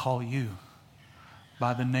 And I'll call you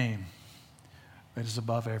by the name that is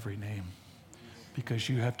above every name, because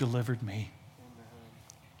you have delivered me,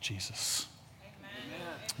 Jesus.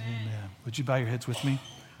 Amen. Amen. Would you bow your heads with me?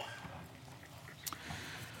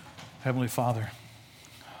 Heavenly Father,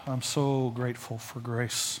 I'm so grateful for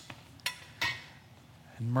grace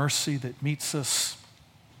and mercy that meets us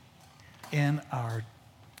in our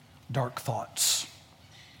dark thoughts,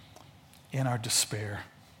 in our despair,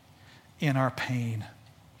 in our pain.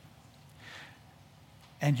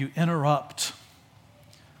 And you interrupt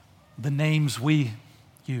the names we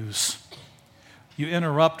use. You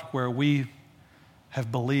interrupt where we have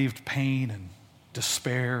believed pain and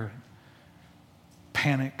despair,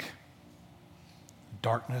 panic,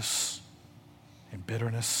 darkness, and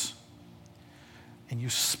bitterness. And you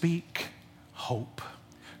speak hope.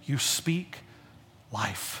 You speak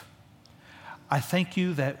life. I thank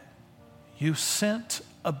you that you sent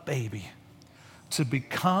a baby to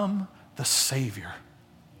become the Savior,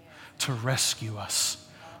 to rescue us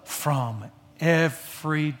from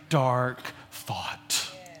every dark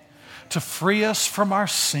thought, to free us from our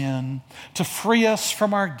sin, to free us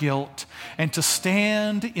from our guilt, and to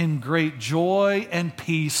stand in great joy and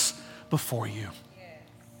peace before you.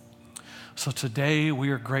 So today we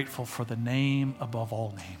are grateful for the name above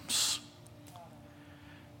all names.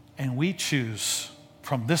 And we choose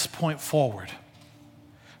from this point forward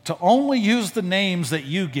to only use the names that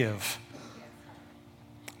you give.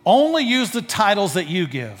 Only use the titles that you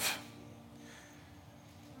give.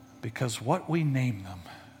 Because what we name them,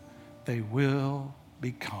 they will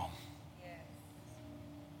become.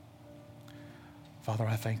 Father,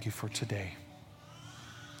 I thank you for today.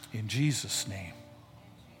 In Jesus' name,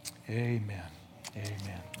 amen.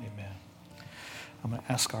 Amen. Amen. I'm going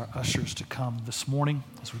to ask our ushers to come this morning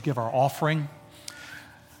as we give our offering.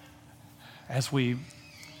 As we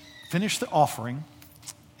finish the offering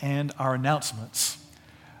and our announcements,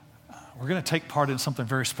 we're going to take part in something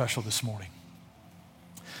very special this morning.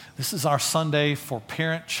 This is our Sunday for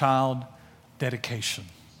parent-child dedication.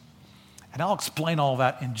 And I'll explain all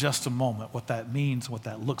that in just a moment, what that means, what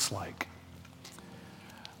that looks like.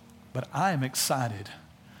 But I am excited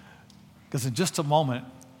because in just a moment,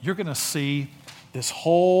 you're going to see this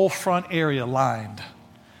whole front area lined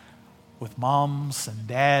with moms and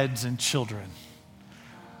dads and children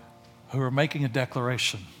who are making a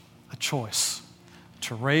declaration, a choice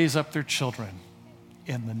to raise up their children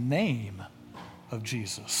in the name of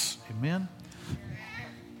Jesus. Amen.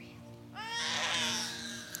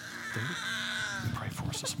 David, pray for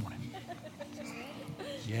us this morning.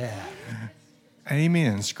 Yeah.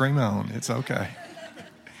 Amen. Scream on. It's okay.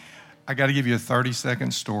 I got to give you a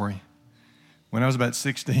 30-second story. When I was about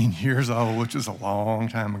 16 years old, which is a long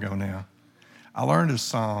time ago now, I learned a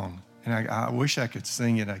song, and I wish I could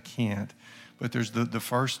sing it. I can't. But there's the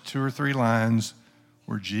first 2 or 3 lines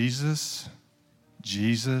were Jesus,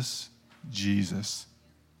 Jesus, Jesus.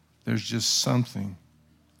 There's just something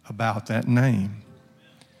about that name.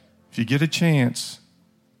 If you get a chance,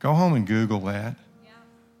 go home and Google that.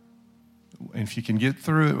 And if you can get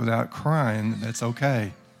through it without crying, that's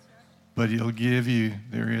okay. But it'll give you,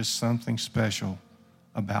 there is something special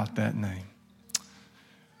about that name.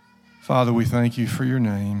 Father, we thank you for your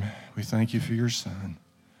name. We thank you for your Son.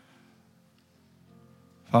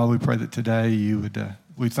 Father, we pray that today you would,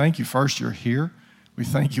 we thank you first you're here. We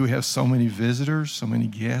thank you we have so many visitors, so many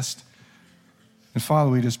guests. And Father,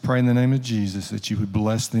 we just pray in the name of Jesus that you would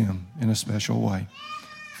bless them in a special way.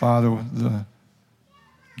 Father, the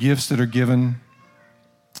gifts that are given,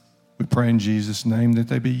 we pray in Jesus' name that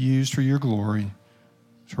they be used for your glory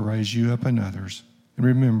to raise you up and others. And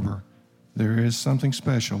remember, there is something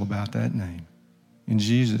special about that name. In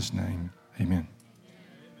Jesus' name, amen.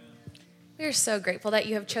 We are so grateful that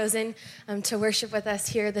you have chosen to worship with us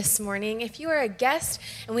here this morning. If you are a guest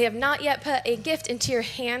and we have not yet put a gift into your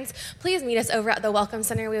hands, please meet us over at the Welcome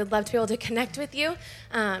Center. We would love to be able to connect with you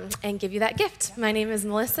and give you that gift. My name is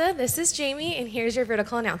Melissa. This is Jamie, and here's your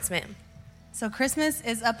vertical announcement. So Christmas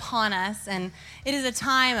is upon us, and it is a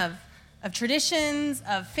time of traditions,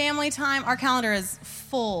 of family time. Our calendar is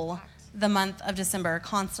full the month of December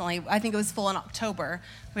constantly. I think it was full in October.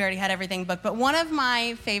 We already had everything booked. But one of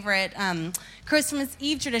my favorite Christmas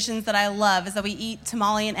Eve traditions that I love is that we eat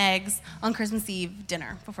tamale and eggs on Christmas Eve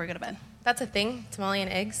dinner before we go to bed. That's a thing, tamale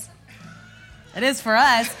and eggs? It is for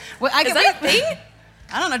us. Is that a thing?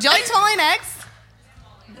 I don't know. Do y'all eat tamale and eggs?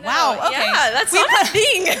 No, wow, okay. Yeah, that's not a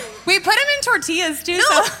thing. We put them in tortillas, too.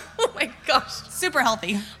 No. So Oh, my gosh. super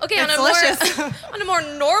healthy. Okay, it's delicious. On a more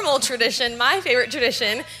normal tradition, my favorite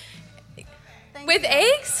tradition, with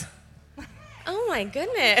eggs? Oh, my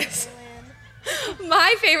goodness.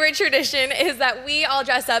 My favorite tradition is that we all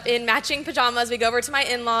dress up in matching pajamas. We go over to my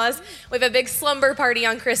in-laws. We have a big slumber party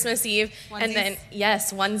on Christmas Eve. Onesies? And then,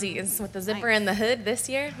 yes, onesies with the zipper and the hood this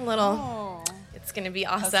year. It's going to be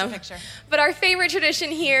awesome. Post a picture. But our favorite tradition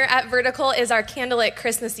here at Vertical is our candlelit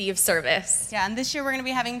Christmas Eve service. Yeah, and this year we're going to be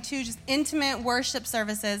having 2 just intimate worship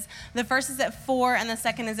services. The first is at 4 and the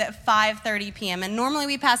second is at 5:30 p.m. And normally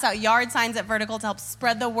we pass out yard signs at Vertical to help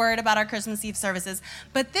spread the word about our Christmas Eve services.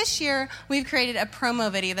 But this year we've created a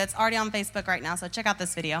promo video that's already on Facebook right now, so check out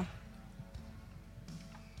this video.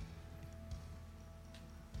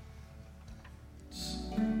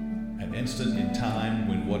 An instant in time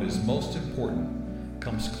when what is most important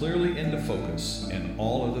comes clearly into focus and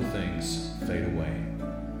all other things fade away.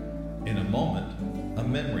 In a moment, a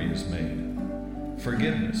memory is made.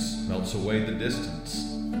 Forgiveness melts away the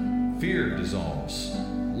distance. Fear dissolves.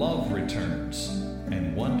 Love returns.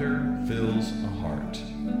 And wonder fills a heart.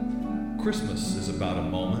 Christmas is about a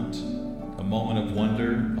moment of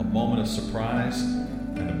wonder, a moment of surprise,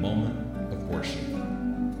 and a moment of worship.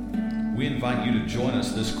 We invite you to join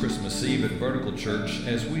us this Christmas Eve at Vertical Church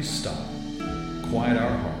as we stop, quiet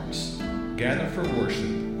our hearts, gather for worship,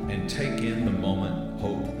 and take in the moment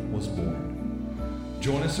hope was born.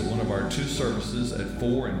 Join us at one of our 2 services at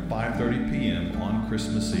 4 and 5:30 p.m. on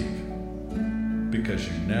Christmas Eve, because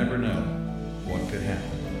you never know what could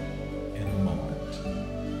happen in a moment.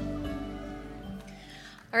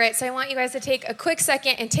 All right, so I want you guys to take a quick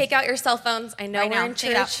second and take out your cell phones. I know Right we're now. in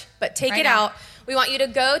Take it church, out. but take Right it now. out. We want you to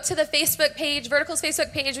go to the Facebook page, Vertical's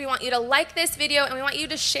Facebook page. We want you to like this video, and we want you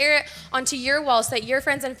to share it onto your wall so that your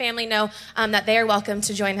friends and family know that they are welcome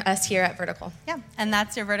to join us here at Vertical. Yeah, and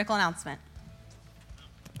that's your Vertical announcement.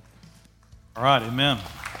 All right, amen.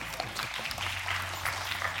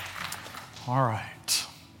 All right,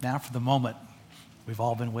 now for the moment we've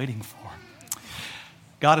all been waiting for.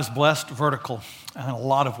 God has blessed Vertical in a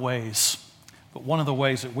lot of ways, but one of the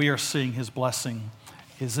ways that we are seeing his blessing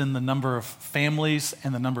is in the number of families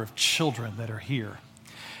and the number of children that are here.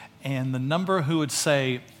 And the number who would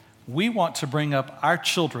say, we want to bring up our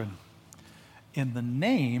children in the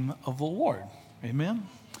name of the Lord. Amen?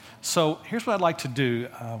 So here's what I'd like to do.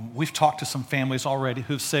 We've talked to some families already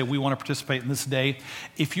who've said we want to participate in this day.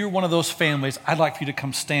 If you're one of those families, I'd like for you to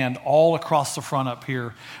come stand all across the front up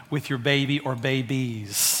here with your baby or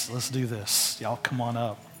babies. Let's do this. Y'all come on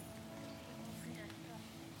up.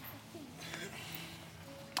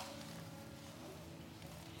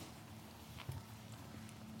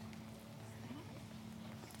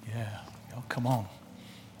 Come on.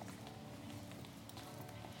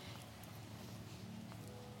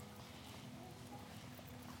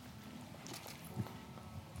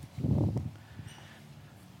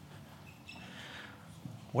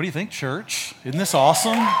 What do you think, church? Isn't this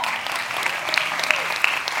awesome?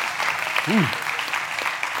 Ooh.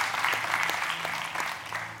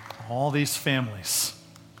 All these families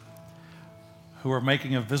who are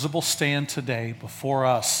making a visible stand today before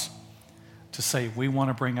us to say, we want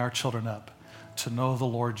to bring our children up to know the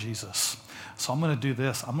Lord Jesus. So I'm going to do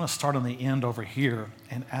this. I'm going to start on the end over here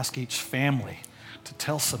and ask each family to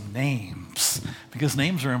tell some names, because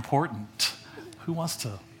names are important. Who wants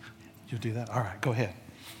to? You do that? All right, go ahead.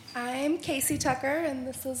 I'm Casey Tucker, and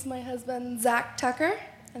this is my husband, Zach Tucker.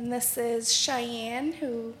 And this is Cheyenne,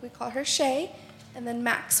 who we call her Shay, and then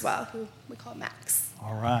Maxwell, who we call Max.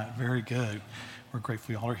 All right, very good. We're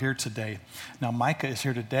grateful you all are here today. Now, Micah is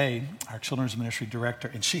here today, our children's ministry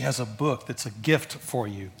director, and she has a book that's a gift for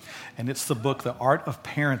you. And it's the book, The Art of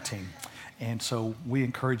Parenting. And so we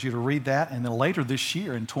encourage you to read that. And then later this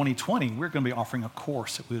year, in 2020, we're going to be offering a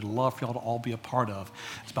course that we would love for y'all to all be a part of.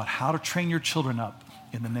 It's about how to train your children up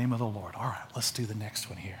in the name of the Lord. All right, let's do the next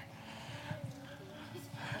one here.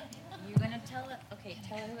 You're going to tell it? Okay,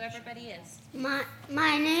 tell who everybody is.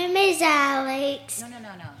 My name is Alex. No.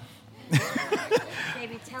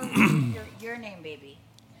 Baby, tell me your name, baby.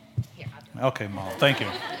 Here, I'll do it. Okay, Mom, thank you.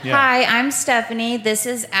 Yeah. Hi, I'm Stephanie. This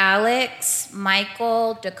is Alex,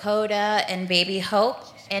 Michael, Dakota, and baby Hope,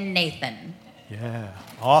 and Nathan. Yeah,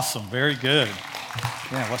 awesome, very good.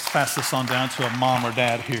 Yeah, let's pass this on down to a mom or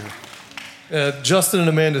dad here. Justin and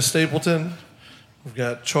Amanda Stapleton. We've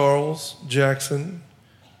got Charles, Jackson,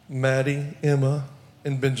 Maddie, Emma,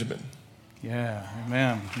 and Benjamin. Yeah,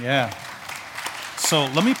 amen. Yeah. So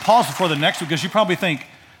let me pause before the next one, because you probably think,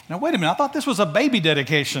 now wait a minute, I thought this was a baby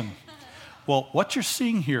dedication. Well, what you're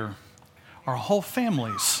seeing here are whole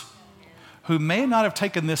families who may not have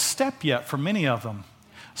taken this step yet for many of them.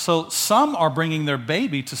 So some are bringing their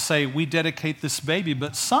baby to say, we dedicate this baby,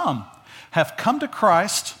 but some have come to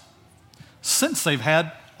Christ since they've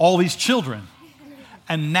had all these children.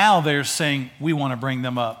 And now they're saying, we want to bring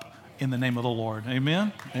them up in the name of the Lord.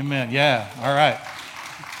 Amen? Amen. Yeah. All right.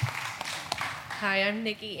 Hi, I'm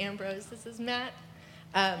Nikki Ambrose. This is Matt.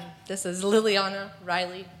 This is Liliana,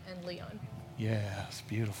 Riley, and Leon. Yeah, it's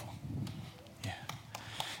beautiful. Yeah.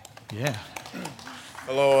 Yeah.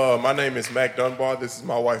 Hello, my name is Mac Dunbar. This is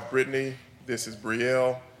my wife, Brittany. This is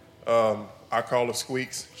Brielle. I call her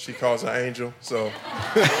Squeaks. She calls her Angel. So.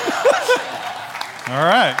 All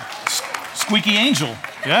right. Squeaky Angel.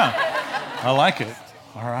 Yeah. I like it.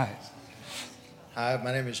 All right. Hi,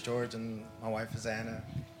 my name is George, and my wife is Anna,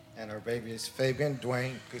 and our baby is Fabian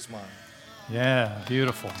Dwayne Guzman. Yeah,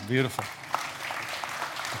 beautiful, beautiful.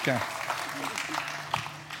 Okay.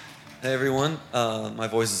 Hey everyone, my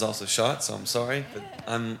voice is also shot, so I'm sorry, but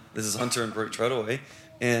this is Hunter and Brooke Treadaway,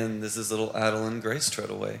 and this is little Adeline Grace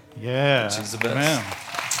Treadaway. Yeah, and she's the best. Man.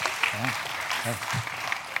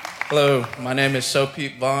 Hello, my name is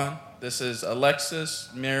Sopeep Vaughn. This is Alexis,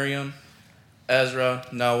 Miriam, Ezra,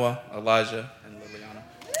 Noah, Elijah, and Liliana.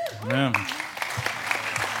 Amen.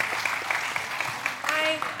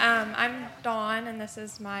 Hi, I'm Dawn, and this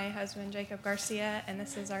is my husband, Jacob Garcia, and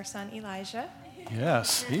this is our son, Elijah.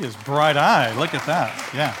 Yes, he is bright-eyed. Look at that.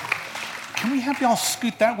 Yeah. Can we have y'all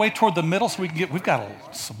scoot that way toward the middle so we can get, we've got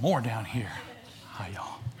some more down here. Hi,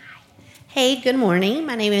 y'all. Hey, good morning.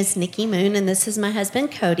 My name is Nikki Moon, and this is my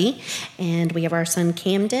husband, Cody, and we have our son,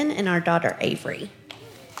 Camden, and our daughter, Avery.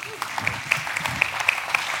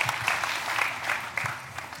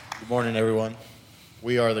 Good morning, everyone.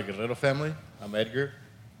 We are the Guerrero family. I'm Edgar.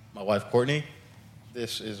 My wife, Courtney.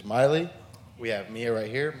 This is Miley. We have Mia right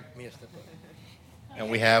here. Mia, step up. And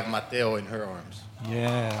we have Mateo in her arms.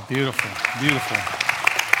 Yeah, beautiful, beautiful.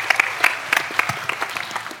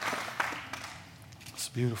 It's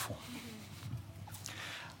beautiful.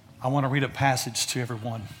 I want to read a passage to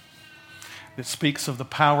everyone that speaks of the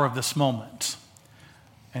power of this moment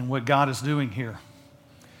and what God is doing here.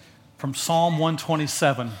 From Psalm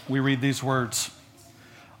 127, we read these words.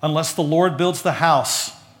 Unless the Lord builds the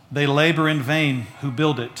house, they labor in vain who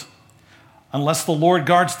build it. Unless the Lord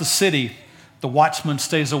guards the city, the watchman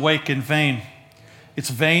stays awake in vain.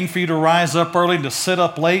 It's vain for you to rise up early, to sit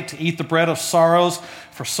up late, to eat the bread of sorrows,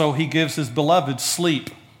 for so he gives his beloved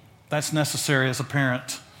sleep. That's necessary as a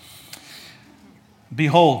parent.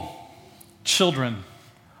 Behold, children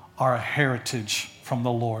are a heritage from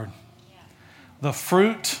the Lord. The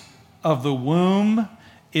fruit of the womb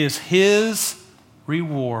is his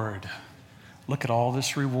reward. Look at all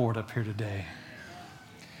this reward up here today.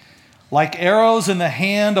 Like arrows in the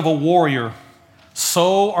hand of a warrior,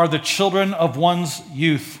 so are the children of one's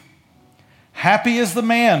youth. Happy is the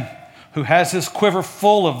man who has his quiver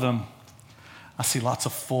full of them. I see lots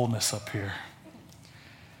of fullness up here.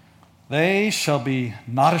 They shall be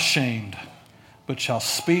not ashamed, but shall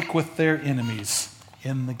speak with their enemies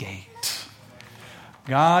in the gate.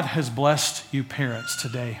 God has blessed you parents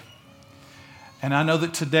today. And I know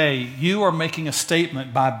that today you are making a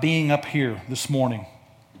statement by being up here this morning.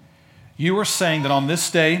 You are saying that on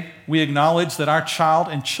this day, we acknowledge that our child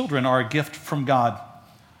and children are a gift from God,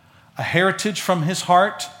 a heritage from His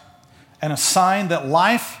heart, and a sign that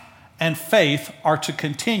life and faith are to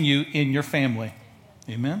continue in your family.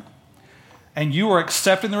 Amen? And you are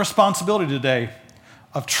accepting the responsibility today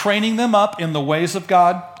of training them up in the ways of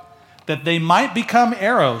God, that they might become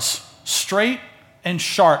arrows, straight and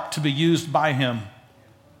sharp, to be used by Him.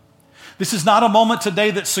 This is not a moment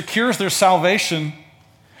today that secures their salvation,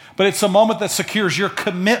 but it's a moment that secures your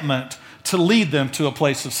commitment to lead them to a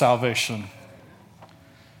place of salvation.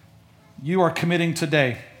 You are committing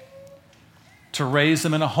today to raise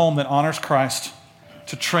them in a home that honors Christ,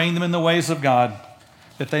 to train them in the ways of God,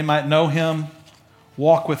 that they might know Him,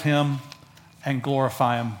 walk with Him, and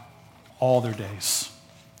glorify Him all their days.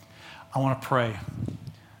 I want to pray,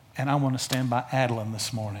 and I want to stand by Adeline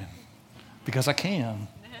this morning because I can.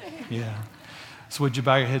 Yeah. So would you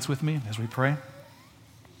bow your heads with me as we pray?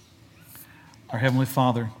 Our Heavenly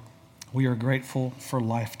Father, we are grateful for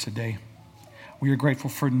life today. We are grateful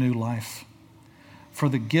for new life, for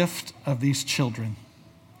the gift of these children.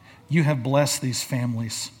 You have blessed these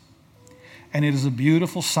families, and it is a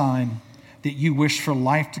beautiful sign that you wish for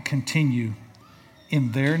life to continue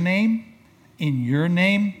in their name, in your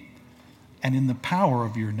name, and in the power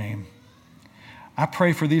of your name. I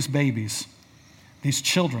pray for these babies, these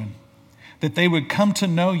children, that they would come to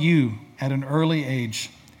know you at an early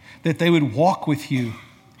age, that they would walk with you,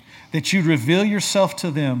 that you'd reveal yourself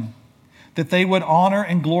to them, that they would honor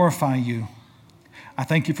and glorify you. I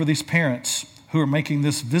thank you for these parents who are making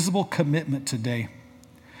this visible commitment today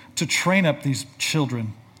to train up these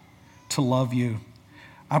children to love you.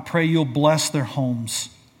 I pray you'll bless their homes.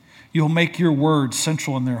 You'll make your word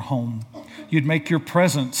central in their home. You'd make your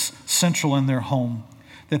presence central in their home,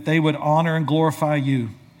 that they would honor and glorify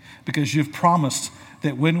you, because you've promised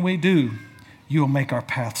that when we do, you will make our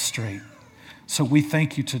path straight. So we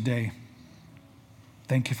thank you today.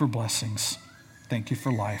 Thank you for blessings. Thank you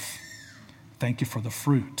for life. Thank you for the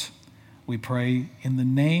fruit. We pray in the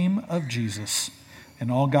name of Jesus. And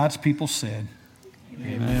all God's people said,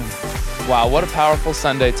 Amen. Wow, what a powerful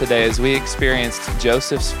Sunday today as we experienced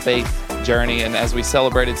Joseph's faith journey and as we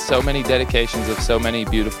celebrated so many dedications of so many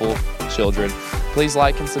beautiful children. Please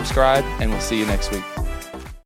like and subscribe, and we'll see you next week.